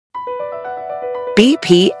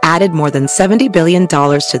BP added more than $70 billion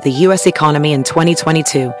to the U.S. economy in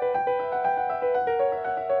 2022.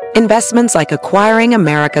 Investments like acquiring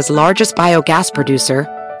America's largest biogas producer,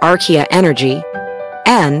 Archaea Energy,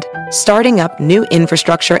 and starting up new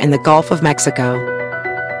infrastructure in the Gulf of Mexico.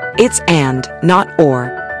 It's and, not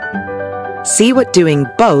or. See what doing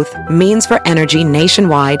both means for energy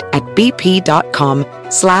nationwide at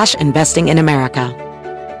bp.com/investing in America.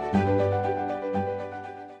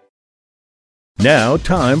 Now,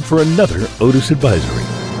 time for another Otis Advisory.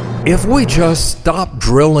 If we just stop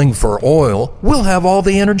drilling for oil, we'll have all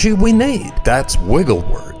the energy we need. That's wiggle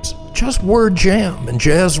words. Just word jam and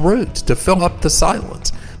jazz roots to fill up the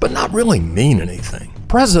silence, but not really mean anything.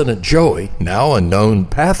 President Joey, now a known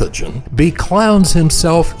pathogen, beclowns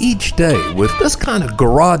himself each day with this kind of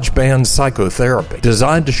garage band psychotherapy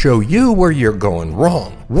designed to show you where you're going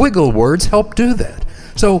wrong. Wiggle words help do that.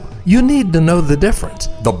 So you need to know the difference.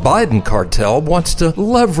 The Biden cartel wants to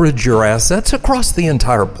leverage your assets across the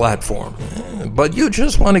entire platform, but you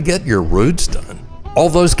just want to get your roots done. All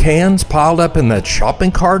those cans piled up in that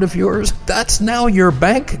shopping cart of yours, that's now your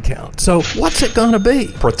bank account. So what's it gonna be?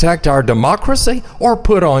 Protect our democracy or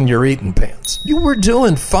put on your eating pants? You were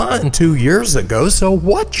doing fine 2 years ago, so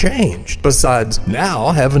what changed? Besides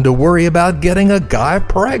now having to worry about getting a guy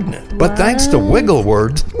pregnant. But thanks to wiggle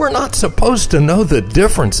words, we're not supposed to know the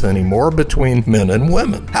difference anymore between men and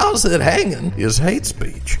women. How's it hanging is hate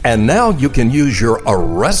speech. And now you can use your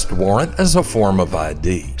arrest warrant as a form of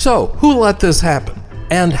ID. So who let this happen?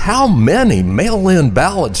 And how many mail-in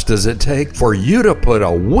ballots does it take for you to put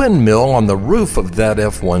a windmill on the roof of that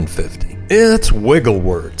F-150? It's wiggle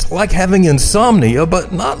words, like having insomnia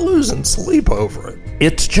but not losing sleep over it.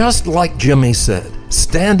 It's just like Jimmy said,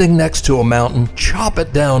 standing next to a mountain, chop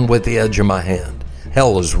it down with the edge of my hand.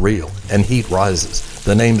 Hell is real, and heat rises.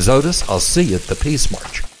 The name's Otis. I'll see you at the Peace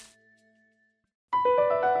March.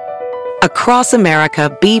 Across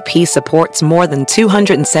America, BP supports more than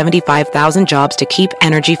 275,000 jobs to keep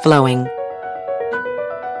energy flowing.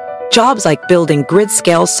 Jobs like building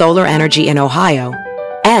grid-scale solar energy in Ohio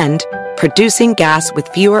and producing gas with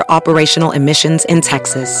fewer operational emissions in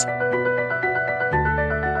Texas.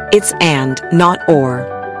 It's and, not or.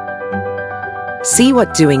 See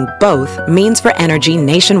what doing both means for energy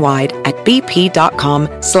nationwide at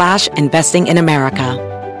bp.com/investing in America.